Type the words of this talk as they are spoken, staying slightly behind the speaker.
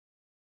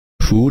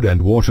food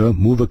and water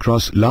move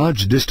across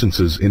large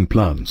distances in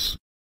plants.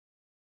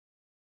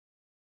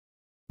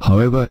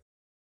 However,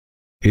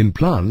 in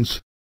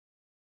plants,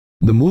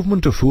 the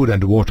movement of food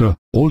and water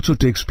also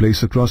takes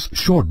place across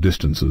short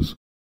distances.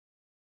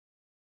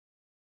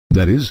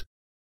 That is,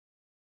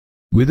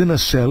 within a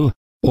cell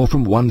or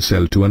from one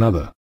cell to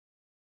another.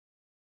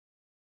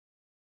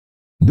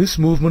 This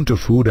movement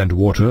of food and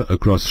water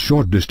across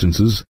short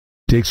distances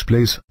takes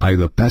place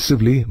either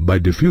passively by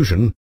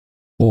diffusion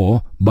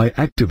or by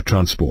active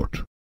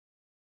transport.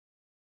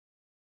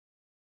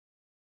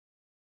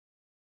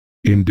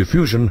 In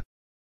diffusion,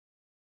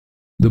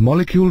 the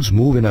molecules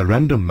move in a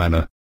random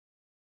manner,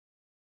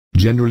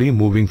 generally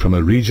moving from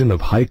a region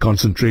of high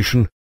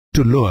concentration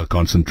to lower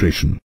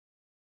concentration.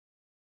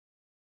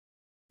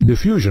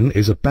 Diffusion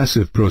is a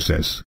passive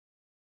process.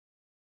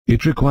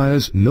 It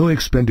requires no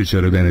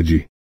expenditure of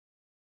energy.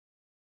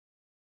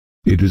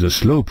 It is a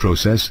slow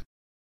process,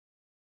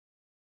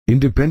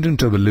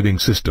 independent of a living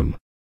system,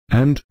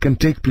 and can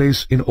take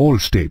place in all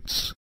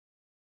states: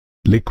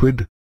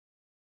 liquid,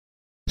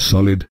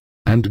 solid,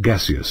 and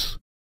gaseous.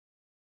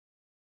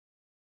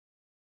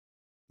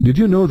 Did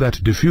you know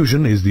that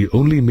diffusion is the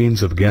only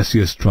means of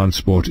gaseous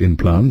transport in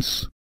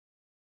plants?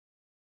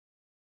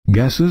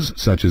 Gases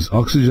such as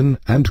oxygen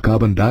and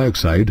carbon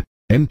dioxide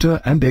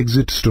enter and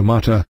exit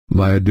stomata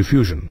via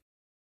diffusion.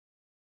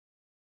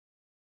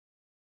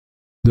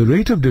 The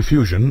rate of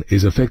diffusion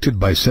is affected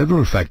by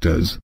several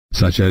factors,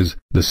 such as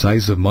the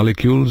size of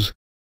molecules,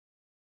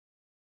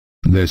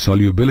 their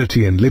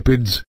solubility in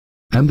lipids,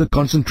 and the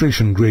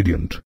concentration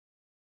gradient.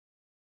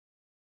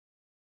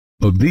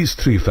 Of these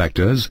three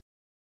factors,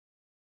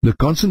 the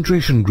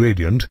concentration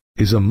gradient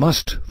is a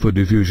must for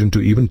diffusion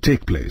to even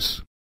take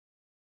place.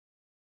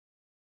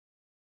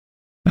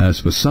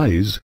 As for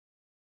size,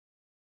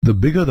 the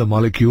bigger the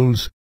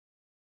molecules,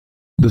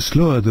 the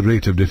slower the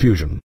rate of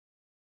diffusion.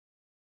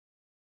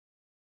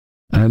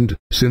 And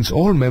since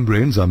all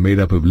membranes are made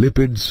up of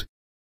lipids,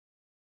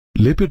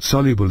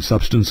 lipid-soluble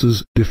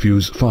substances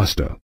diffuse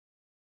faster.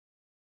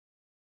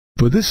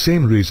 For this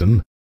same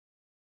reason,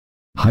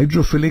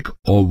 hydrophilic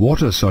or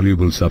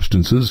water-soluble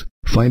substances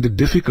find it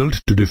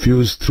difficult to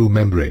diffuse through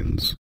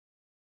membranes.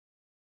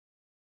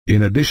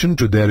 In addition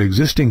to their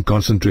existing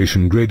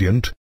concentration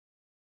gradient,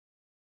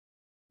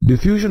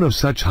 diffusion of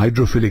such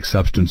hydrophilic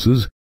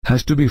substances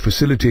has to be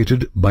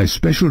facilitated by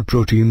special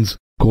proteins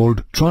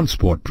called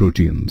transport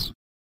proteins.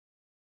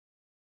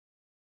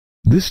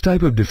 This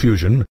type of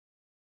diffusion,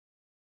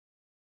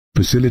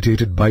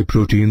 facilitated by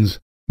proteins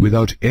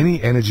without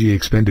any energy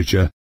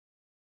expenditure,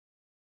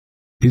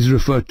 is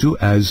referred to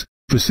as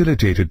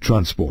facilitated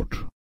transport.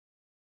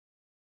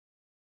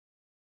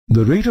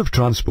 The rate of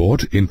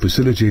transport in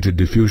facilitated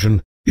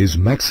diffusion is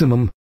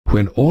maximum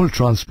when all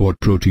transport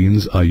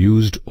proteins are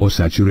used or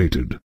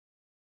saturated.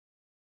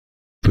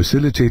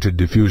 Facilitated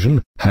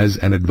diffusion has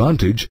an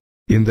advantage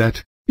in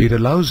that it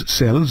allows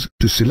cells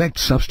to select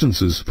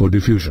substances for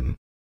diffusion.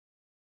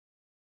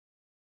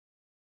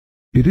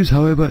 It is,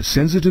 however,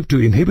 sensitive to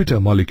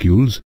inhibitor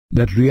molecules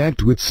that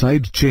react with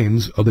side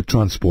chains of the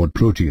transport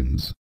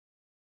proteins.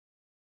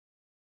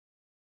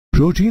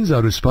 Proteins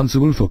are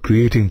responsible for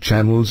creating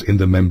channels in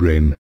the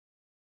membrane,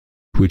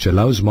 which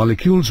allows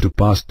molecules to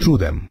pass through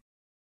them.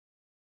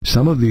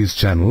 Some of these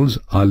channels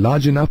are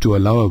large enough to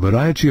allow a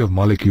variety of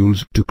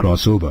molecules to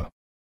cross over.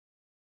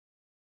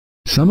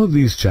 Some of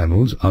these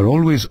channels are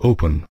always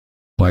open,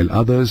 while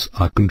others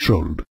are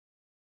controlled.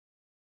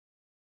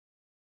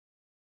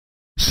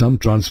 Some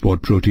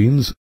transport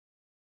proteins,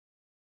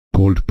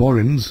 called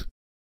porins,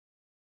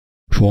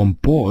 form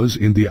pores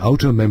in the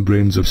outer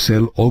membranes of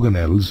cell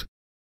organelles,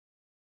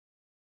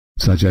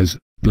 such as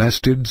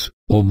plastids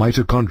or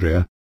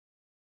mitochondria,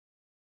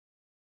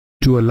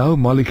 to allow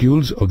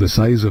molecules of the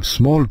size of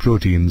small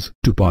proteins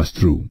to pass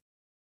through.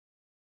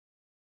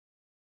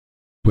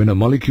 When a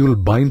molecule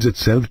binds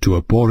itself to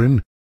a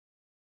porin,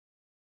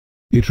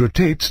 it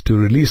rotates to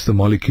release the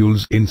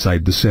molecules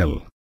inside the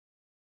cell.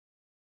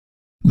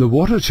 The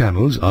water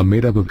channels are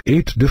made up of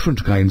 8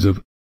 different kinds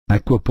of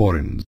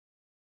aquaporins.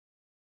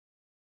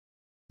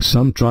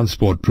 Some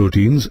transport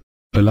proteins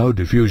allow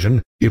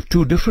diffusion if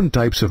 2 different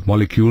types of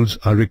molecules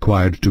are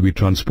required to be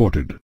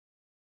transported.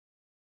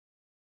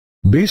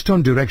 Based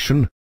on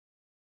direction,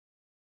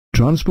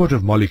 transport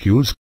of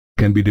molecules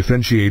can be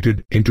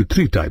differentiated into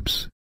 3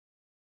 types: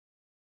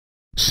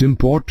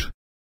 symport,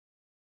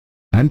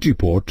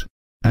 antiport,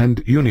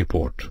 and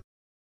uniport.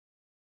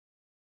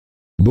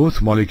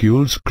 Both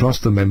molecules cross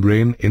the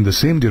membrane in the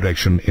same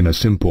direction in a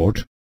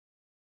symport,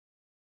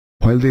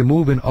 while they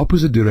move in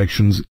opposite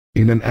directions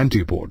in an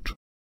antiport.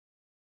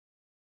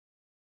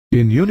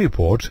 In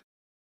uniport,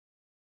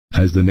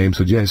 as the name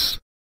suggests,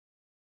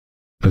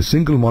 a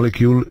single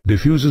molecule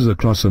diffuses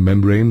across a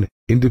membrane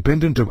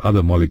independent of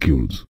other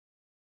molecules.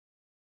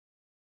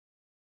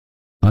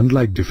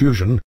 Unlike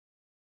diffusion,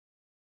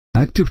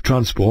 active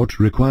transport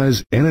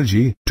requires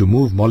energy to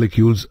move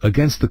molecules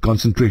against the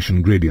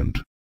concentration gradient.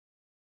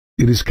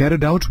 It is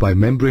carried out by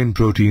membrane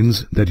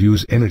proteins that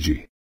use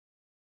energy.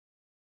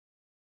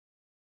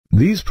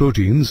 These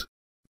proteins,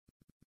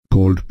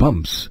 called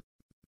pumps,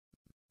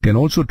 can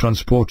also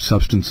transport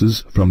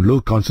substances from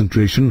low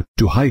concentration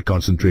to high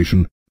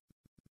concentration,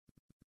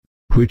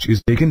 which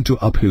is taken to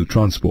uphill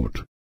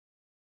transport.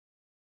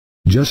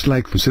 Just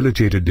like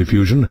facilitated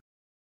diffusion,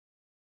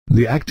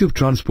 the active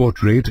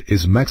transport rate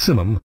is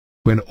maximum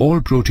when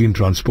all protein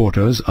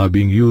transporters are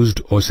being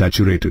used or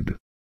saturated.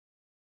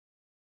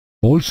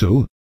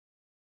 Also,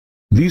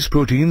 these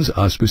proteins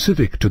are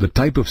specific to the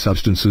type of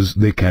substances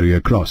they carry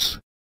across.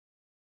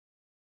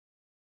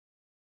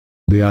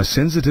 They are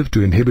sensitive to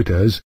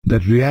inhibitors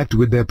that react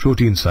with their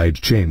protein side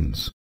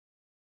chains.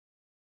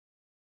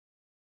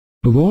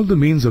 Of all the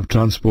means of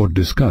transport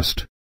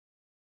discussed,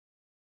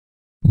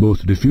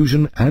 both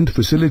diffusion and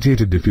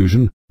facilitated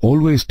diffusion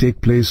always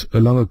take place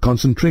along a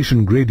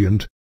concentration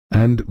gradient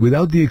and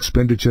without the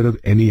expenditure of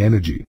any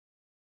energy,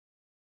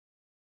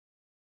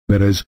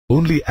 whereas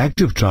only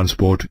active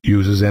transport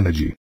uses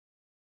energy.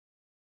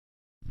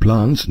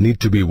 Plants need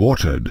to be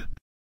watered.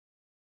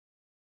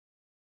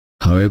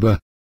 However,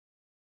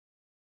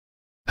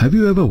 have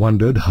you ever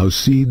wondered how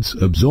seeds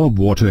absorb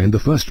water in the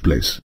first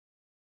place?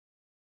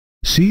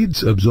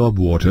 Seeds absorb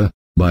water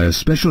by a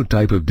special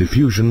type of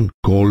diffusion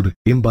called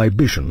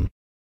imbibition,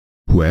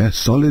 where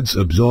solids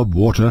absorb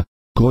water,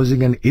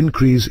 causing an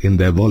increase in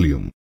their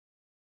volume.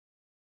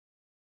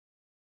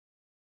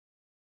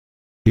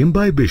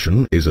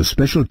 Imbibition is a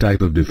special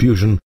type of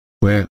diffusion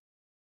where,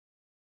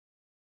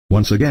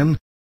 once again,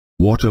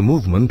 water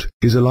movement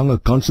is along a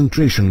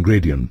concentration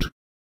gradient.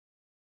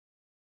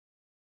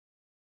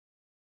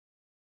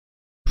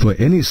 For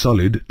any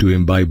solid to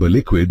imbibe a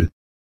liquid,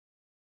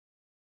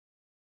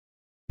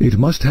 it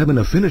must have an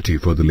affinity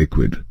for the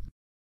liquid.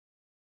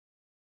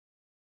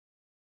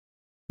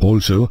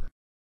 Also,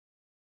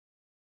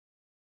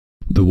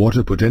 the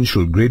water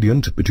potential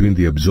gradient between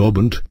the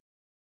absorbent,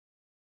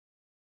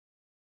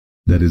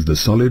 that is the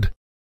solid,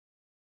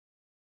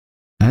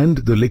 and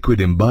the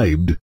liquid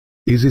imbibed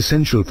is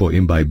essential for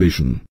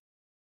imbibition.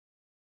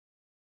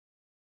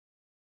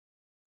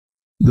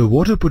 The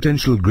water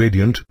potential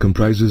gradient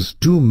comprises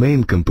two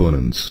main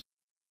components,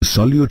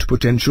 solute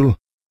potential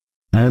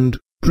and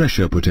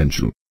pressure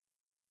potential.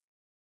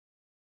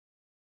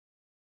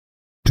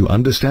 To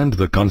understand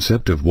the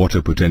concept of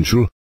water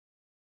potential,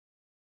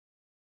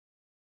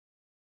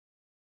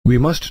 we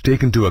must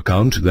take into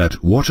account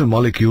that water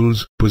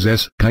molecules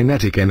possess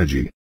kinetic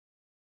energy.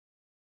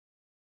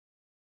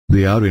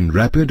 They are in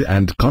rapid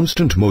and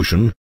constant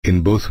motion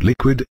in both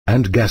liquid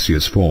and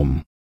gaseous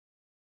form.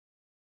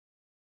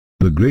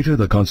 The greater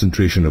the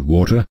concentration of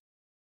water,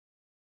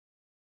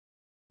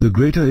 the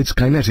greater its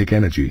kinetic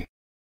energy.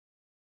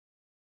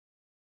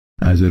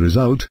 As a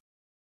result,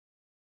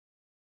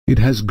 it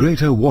has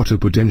greater water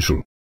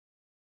potential.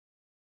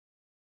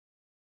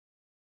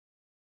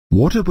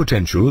 Water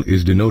potential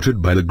is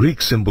denoted by the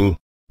Greek symbol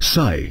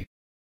psi.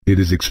 It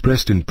is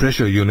expressed in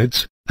pressure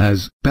units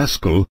as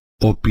Pascal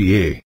or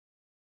PA.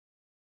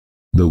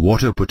 The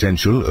water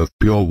potential of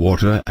pure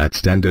water at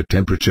standard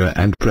temperature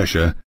and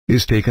pressure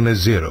is taken as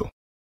 0.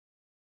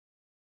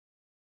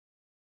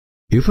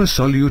 If a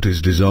solute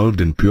is dissolved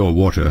in pure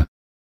water,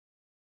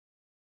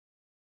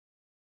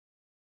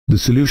 the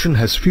solution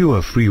has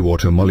fewer free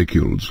water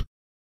molecules.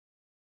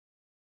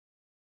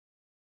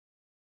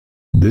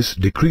 This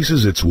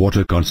decreases its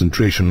water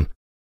concentration,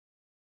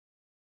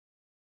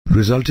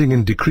 resulting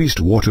in decreased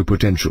water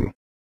potential.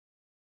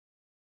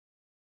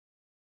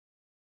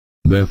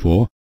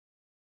 Therefore,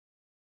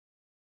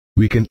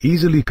 we can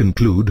easily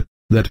conclude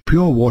that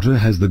pure water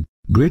has the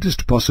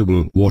greatest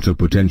possible water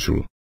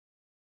potential,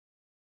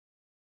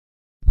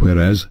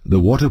 whereas the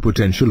water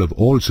potential of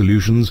all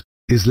solutions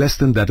is less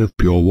than that of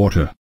pure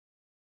water.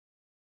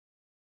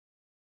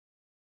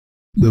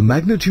 The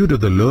magnitude of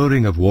the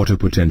lowering of water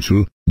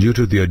potential due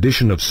to the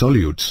addition of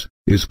solutes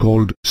is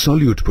called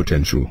solute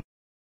potential.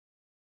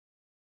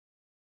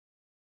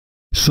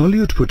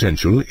 Solute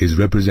potential is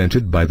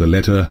represented by the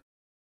letter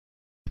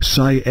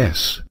psi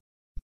s,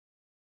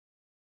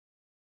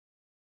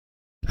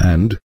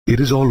 and it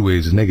is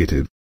always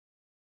negative.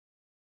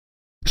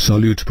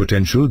 Solute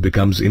potential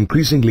becomes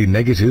increasingly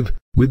negative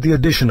with the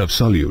addition of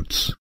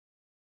solutes.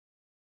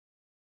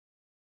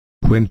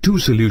 When two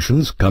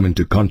solutions come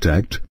into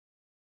contact,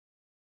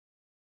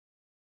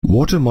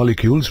 water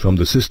molecules from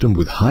the system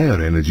with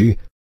higher energy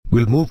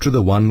will move to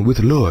the one with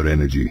lower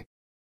energy.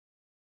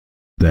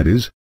 That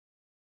is,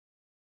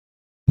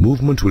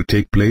 movement will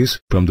take place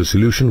from the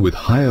solution with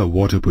higher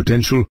water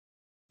potential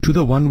to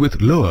the one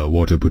with lower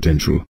water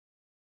potential.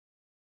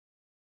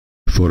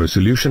 For a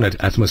solution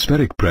at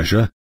atmospheric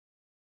pressure,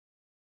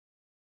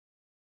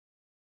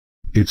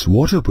 its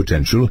water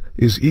potential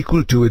is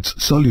equal to its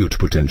solute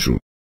potential.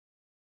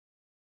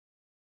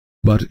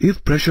 But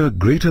if pressure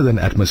greater than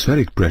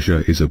atmospheric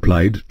pressure is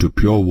applied to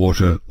pure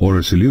water or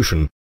a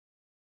solution,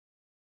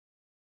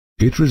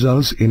 it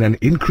results in an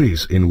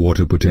increase in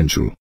water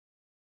potential.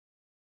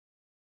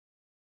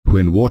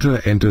 When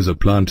water enters a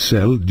plant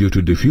cell due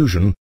to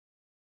diffusion,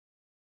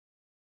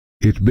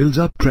 it builds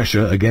up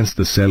pressure against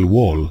the cell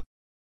wall,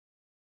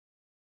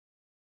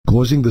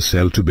 causing the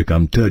cell to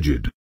become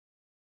turgid.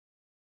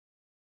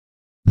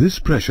 This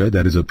pressure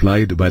that is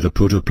applied by the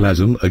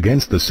protoplasm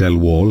against the cell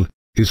wall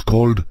is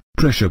called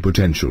pressure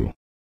potential.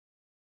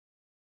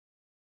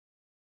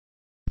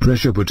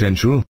 Pressure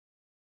potential,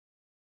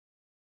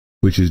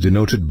 which is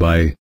denoted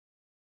by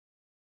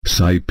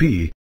psi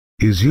p,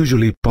 is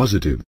usually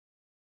positive.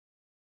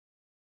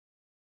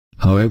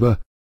 However,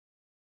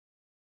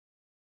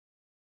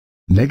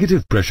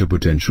 negative pressure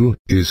potential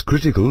is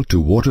critical to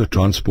water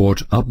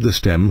transport up the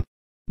stem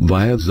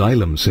via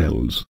xylem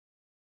cells.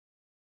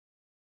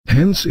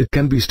 Hence, it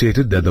can be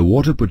stated that the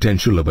water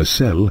potential of a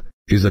cell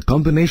is a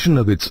combination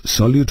of its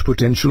solute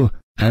potential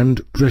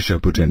and pressure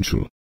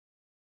potential.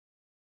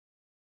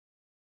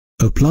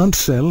 A plant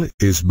cell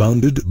is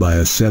bounded by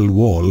a cell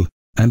wall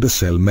and a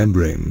cell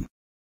membrane.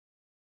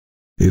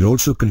 It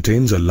also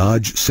contains a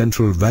large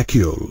central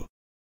vacuole.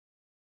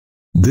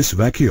 This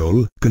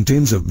vacuole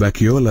contains a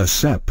vacuolar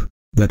sap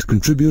that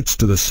contributes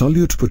to the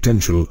solute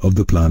potential of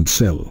the plant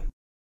cell.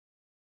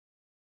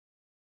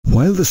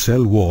 While the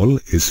cell wall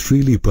is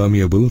freely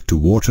permeable to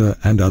water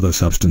and other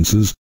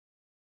substances,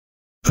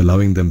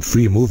 allowing them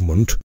free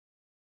movement,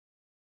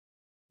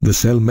 the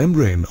cell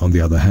membrane, on the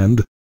other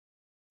hand,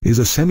 is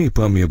a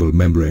semi-permeable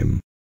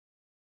membrane.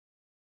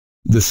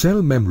 The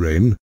cell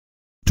membrane,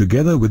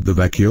 together with the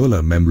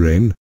vacuolar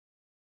membrane,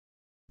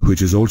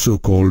 which is also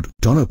called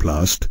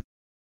tonoplast,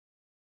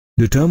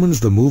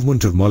 determines the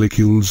movement of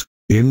molecules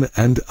in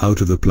and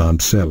out of the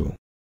plant cell.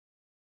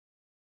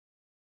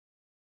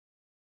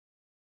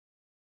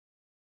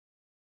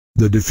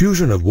 The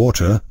diffusion of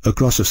water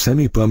across a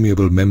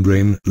semi-permeable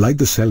membrane like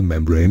the cell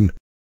membrane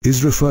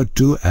is referred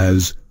to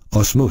as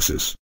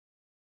osmosis.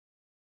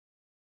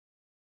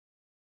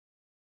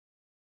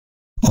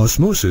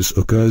 Osmosis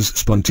occurs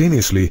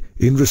spontaneously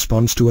in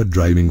response to a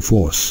driving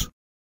force.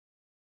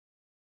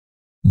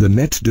 The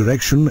net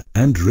direction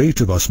and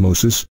rate of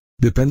osmosis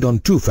depend on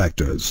two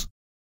factors: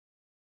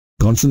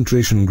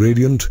 concentration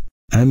gradient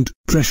and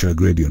pressure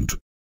gradient.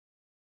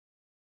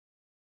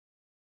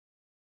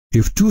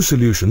 If two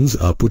solutions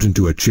are put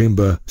into a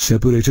chamber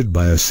separated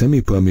by a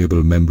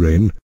semi-permeable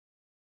membrane,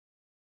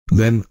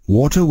 then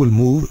water will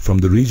move from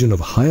the region of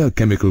higher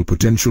chemical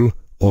potential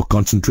or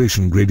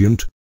concentration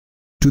gradient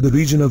to the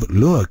region of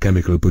lower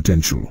chemical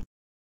potential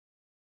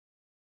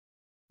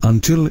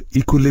until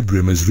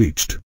equilibrium is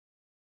reached.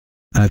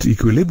 At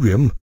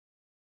equilibrium,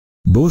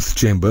 both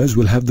chambers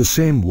will have the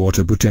same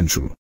water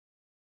potential.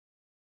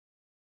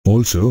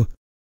 Also,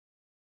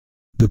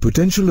 the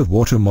potential of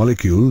water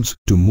molecules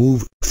to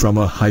move from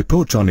a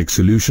hypotonic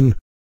solution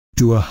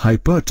to a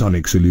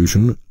hypertonic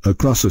solution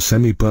across a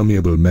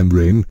semi-permeable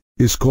membrane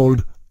is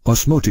called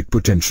osmotic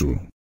potential.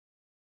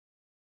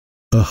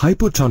 A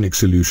hypotonic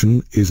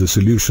solution is a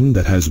solution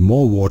that has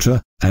more water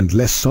and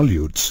less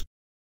solutes,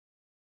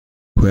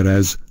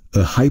 whereas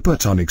a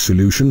hypertonic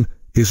solution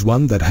is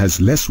one that has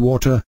less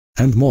water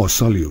and more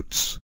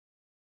solutes.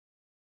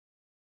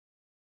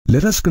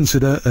 Let us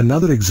consider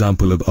another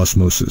example of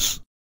osmosis.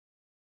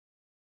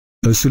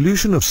 A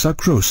solution of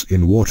sucrose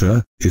in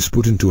water is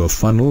put into a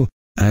funnel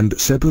and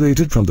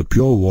separated from the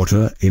pure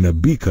water in a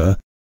beaker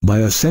by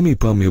a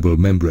semi-permeable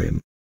membrane.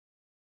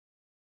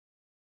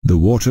 The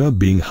water,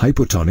 being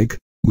hypotonic,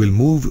 will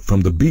move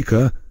from the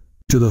beaker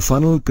to the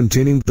funnel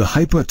containing the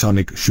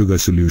hypertonic sugar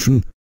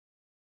solution,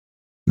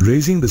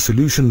 raising the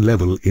solution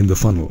level in the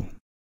funnel.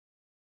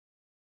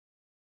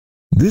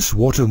 This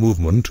water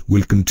movement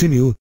will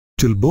continue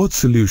till both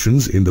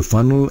solutions in the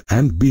funnel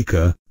and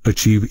beaker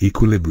achieve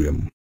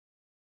equilibrium.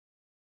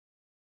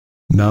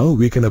 Now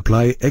we can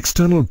apply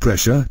external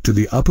pressure to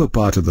the upper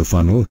part of the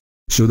funnel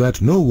so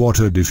that no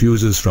water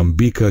diffuses from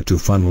beaker to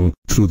funnel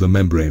through the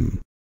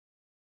membrane.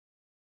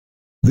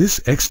 This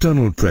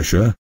external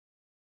pressure,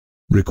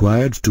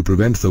 required to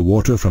prevent the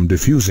water from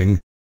diffusing,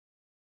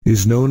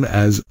 is known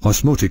as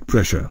osmotic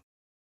pressure.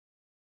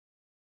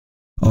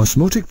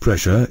 Osmotic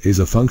pressure is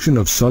a function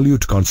of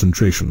solute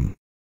concentration.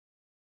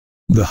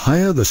 The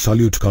higher the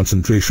solute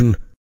concentration,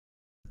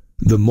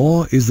 the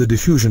more is the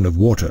diffusion of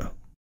water.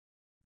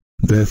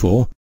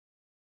 Therefore,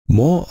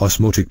 more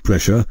osmotic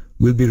pressure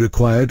will be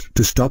required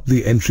to stop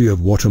the entry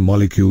of water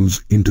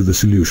molecules into the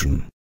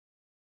solution.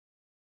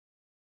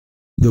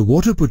 The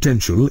water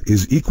potential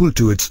is equal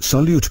to its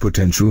solute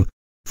potential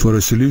for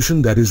a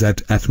solution that is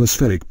at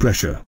atmospheric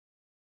pressure.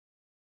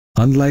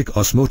 Unlike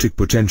osmotic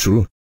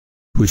potential,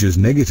 which is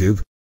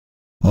negative,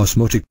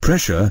 osmotic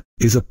pressure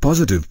is a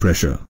positive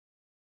pressure.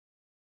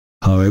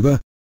 However,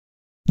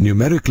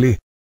 numerically,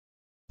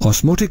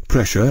 osmotic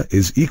pressure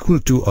is equal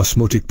to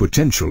osmotic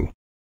potential,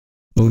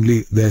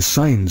 only their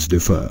signs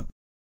differ.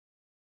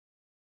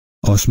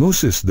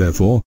 Osmosis,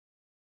 therefore,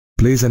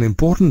 plays an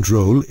important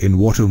role in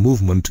water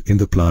movement in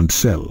the plant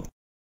cell.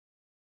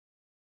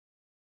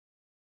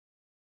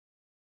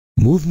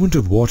 Movement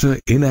of water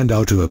in and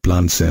out of a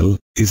plant cell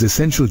is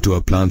essential to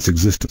a plant's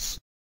existence.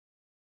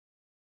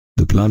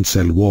 The plant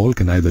cell wall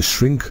can either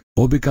shrink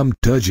or become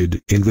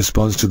turgid in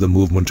response to the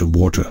movement of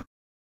water.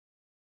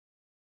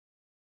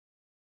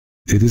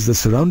 It is the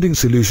surrounding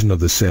solution of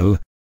the cell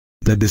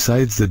that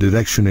decides the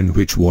direction in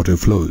which water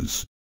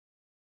flows.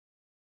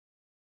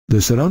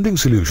 The surrounding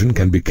solution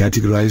can be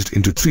categorized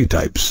into three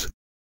types: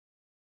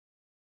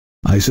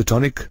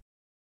 isotonic,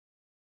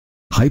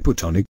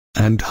 hypotonic,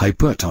 and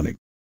hypertonic.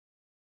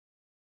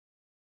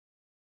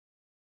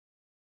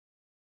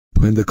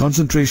 When the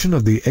concentration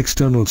of the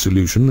external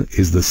solution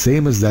is the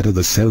same as that of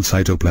the cell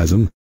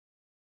cytoplasm,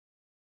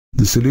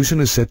 the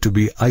solution is said to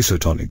be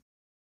isotonic.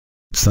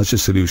 Such a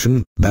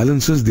solution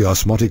balances the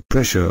osmotic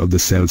pressure of the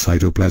cell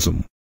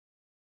cytoplasm.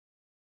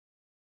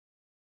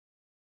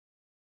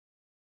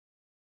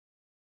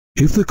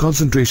 If the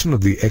concentration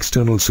of the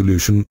external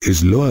solution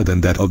is lower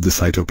than that of the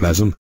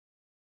cytoplasm,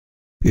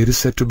 it is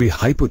said to be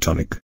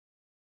hypotonic.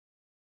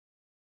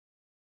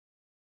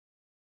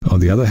 On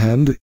the other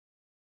hand,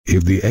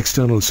 if the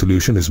external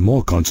solution is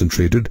more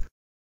concentrated,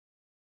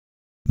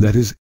 that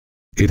is,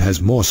 it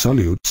has more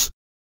solutes,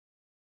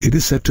 it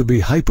is said to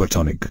be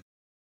hypertonic.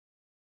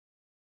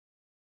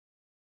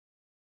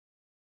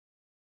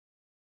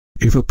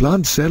 If a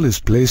plant cell is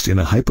placed in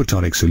a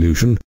hypertonic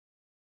solution,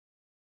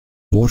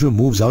 water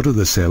moves out of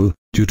the cell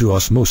due to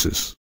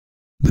osmosis.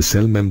 The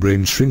cell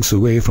membrane shrinks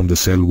away from the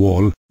cell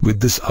wall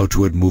with this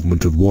outward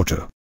movement of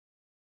water.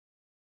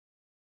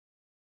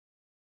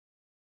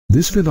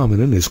 This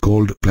phenomenon is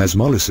called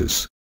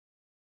plasmolysis,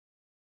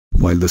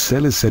 while the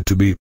cell is said to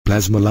be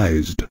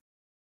plasmolyzed.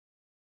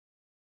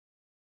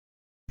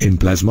 In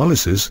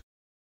plasmolysis,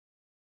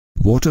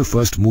 water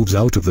first moves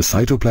out of the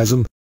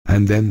cytoplasm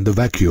and then the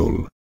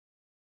vacuole.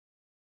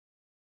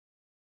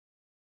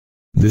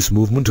 This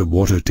movement of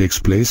water takes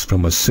place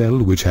from a cell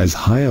which has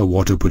higher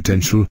water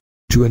potential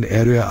to an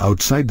area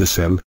outside the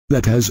cell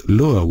that has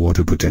lower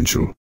water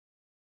potential.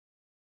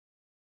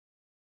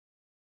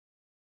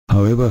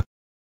 However,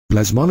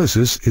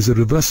 plasmolysis is a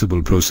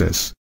reversible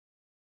process.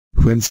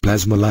 When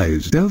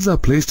plasmolyzed cells are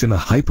placed in a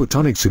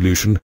hypotonic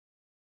solution,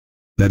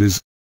 that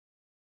is,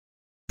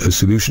 a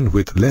solution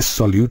with less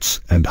solutes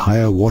and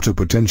higher water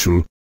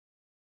potential,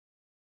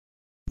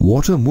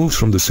 water moves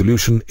from the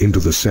solution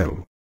into the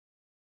cell.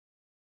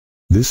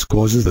 This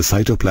causes the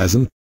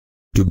cytoplasm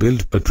to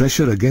build a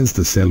pressure against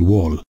the cell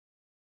wall.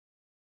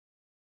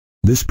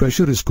 This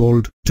pressure is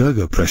called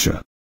turgor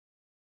pressure.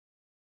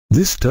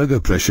 This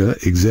turgor pressure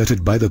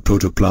exerted by the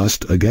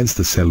protoplast against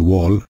the cell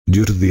wall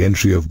due to the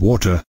entry of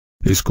water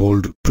is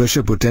called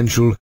pressure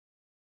potential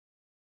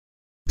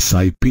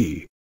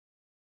Ψ-P.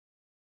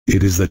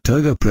 It is the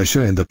turgor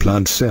pressure in the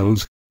plant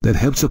cells that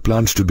helps a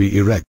plant to be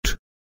erect.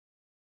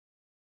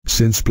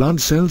 Since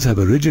plant cells have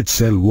a rigid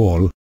cell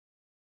wall,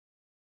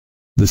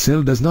 the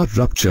cell does not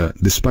rupture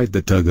despite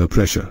the turgor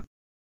pressure.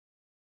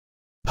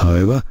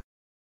 However,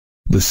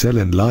 the cell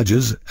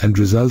enlarges and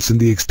results in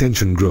the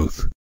extension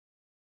growth.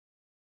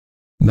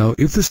 Now,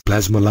 if this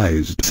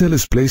plasmolyzed cell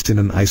is placed in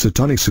an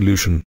isotonic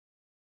solution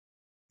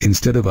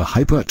instead of a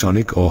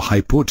hypertonic or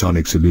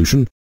hypotonic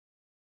solution,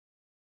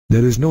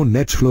 there is no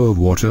net flow of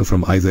water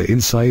from either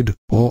inside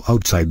or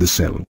outside the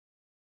cell.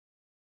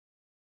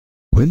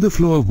 When the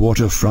flow of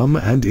water from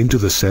and into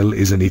the cell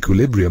is in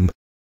equilibrium,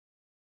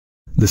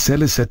 the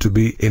cell is said to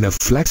be in a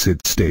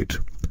flaccid state.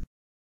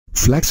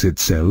 Flaccid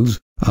cells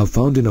are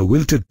found in a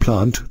wilted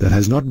plant that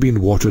has not been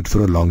watered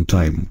for a long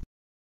time.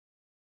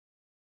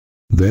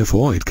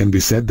 Therefore, it can be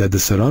said that the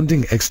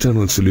surrounding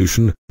external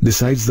solution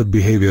decides the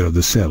behavior of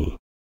the cell.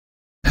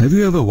 Have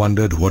you ever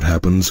wondered what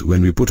happens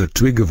when we put a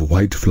twig of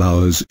white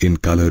flowers in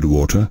colored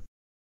water?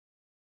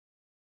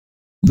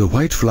 The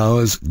white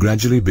flowers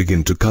gradually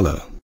begin to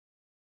color.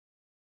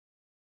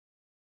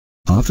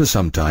 After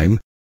some time,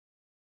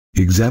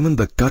 examine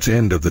the cut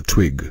end of the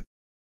twig.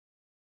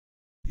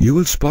 You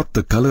will spot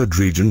the colored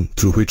region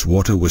through which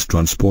water was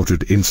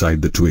transported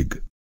inside the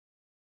twig.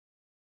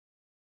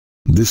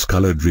 This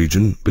colored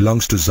region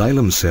belongs to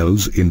xylem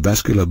cells in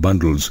vascular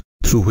bundles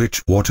through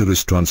which water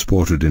is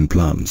transported in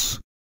plants.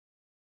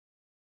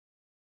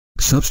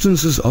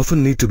 Substances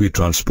often need to be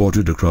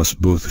transported across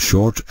both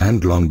short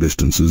and long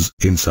distances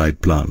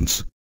inside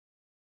plants.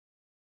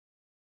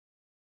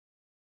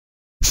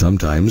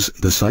 Sometimes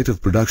the site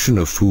of production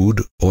of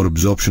food or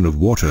absorption of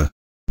water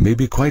may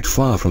be quite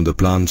far from the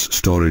plant's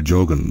storage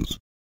organs.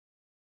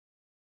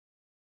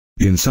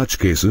 In such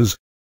cases,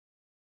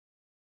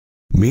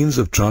 means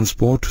of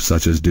transport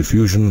such as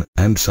diffusion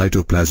and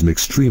cytoplasmic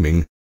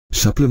streaming,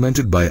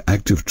 supplemented by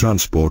active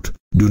transport,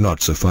 do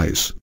not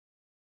suffice.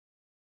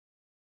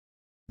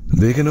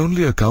 They can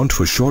only account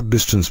for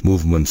short-distance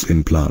movements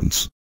in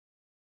plants.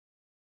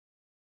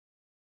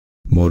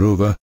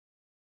 Moreover,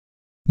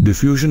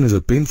 diffusion is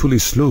a painfully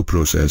slow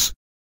process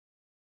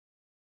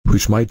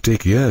which might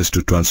take years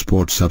to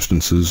transport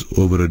substances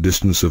over a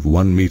distance of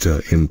 1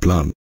 meter in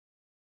plant.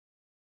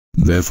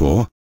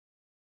 Therefore,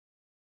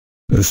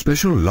 a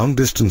special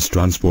long-distance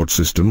transport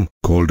system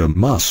called a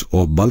mass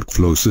or bulk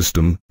flow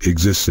system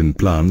exists in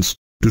plants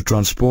to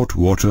transport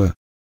water,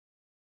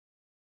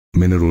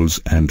 minerals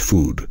and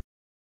food.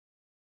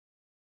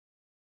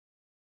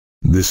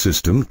 This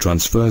system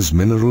transfers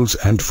minerals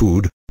and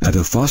food at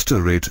a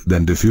faster rate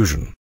than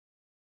diffusion.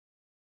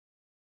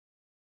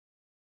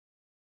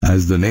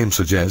 As the name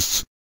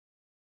suggests,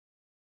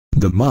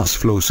 the mass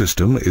flow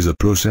system is a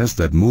process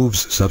that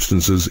moves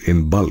substances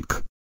in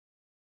bulk.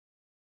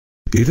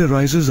 It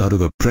arises out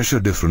of a pressure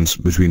difference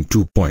between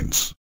 2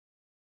 points.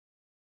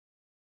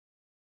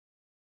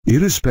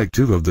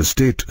 Irrespective of the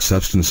state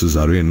substances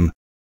are in,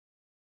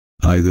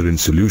 either in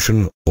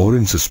solution or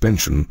in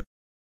suspension,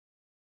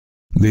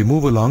 they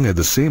move along at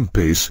the same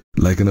pace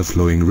like in a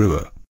flowing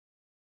river.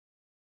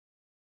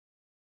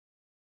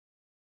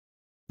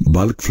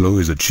 Bulk flow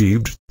is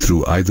achieved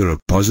through either a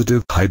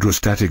positive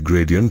hydrostatic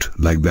gradient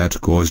like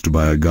that caused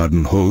by a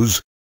garden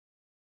hose,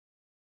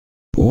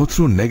 or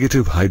through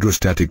negative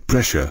hydrostatic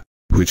pressure,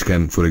 which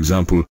can, for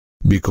example,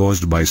 be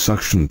caused by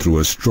suction through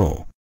a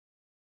straw.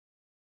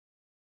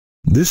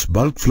 This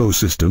bulk flow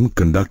system,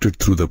 conducted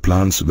through the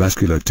plant's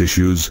vascular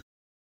tissues,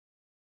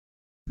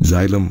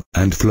 xylem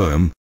and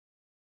phloem,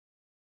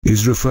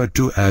 is referred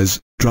to as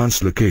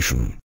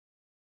translocation.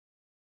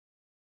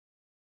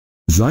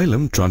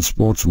 Xylem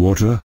transports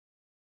water,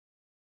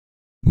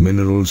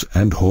 minerals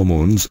and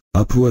hormones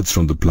upwards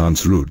from the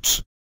plant's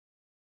roots,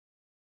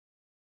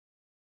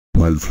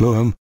 while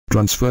phloem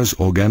transfers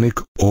organic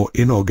or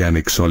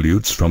inorganic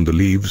solutes from the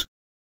leaves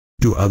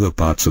to other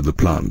parts of the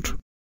plant.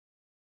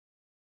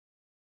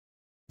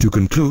 To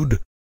conclude,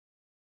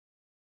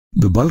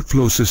 the bulk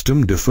flow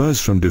system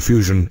differs from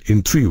diffusion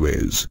in 3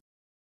 ways.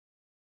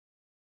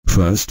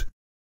 First,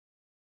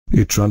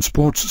 it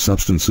transports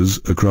substances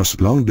across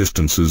long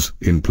distances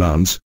in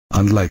plants,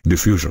 unlike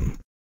diffusion.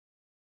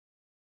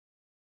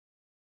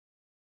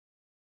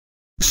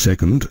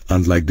 Second,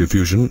 unlike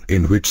diffusion,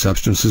 in which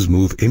substances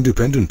move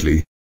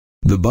independently,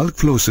 the bulk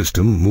flow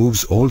system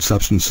moves all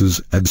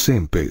substances at the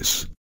same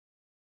pace.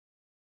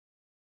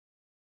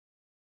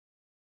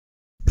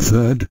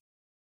 Third,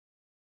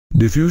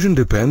 diffusion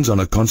depends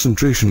on a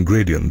concentration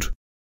gradient,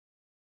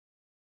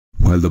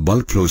 while the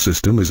bulk flow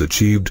system is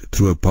achieved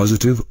through a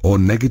positive or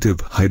negative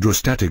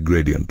hydrostatic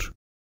gradient.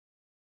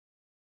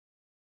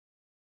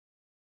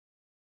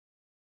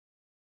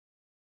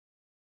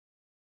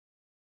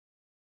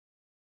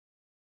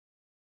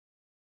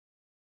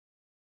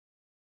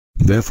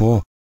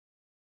 Therefore,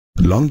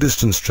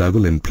 long-distance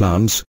travel in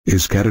plants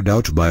is carried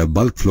out by a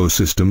bulk flow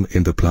system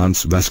in the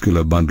plant's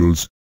vascular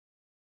bundles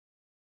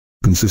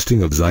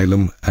consisting of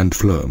xylem and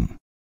phloem.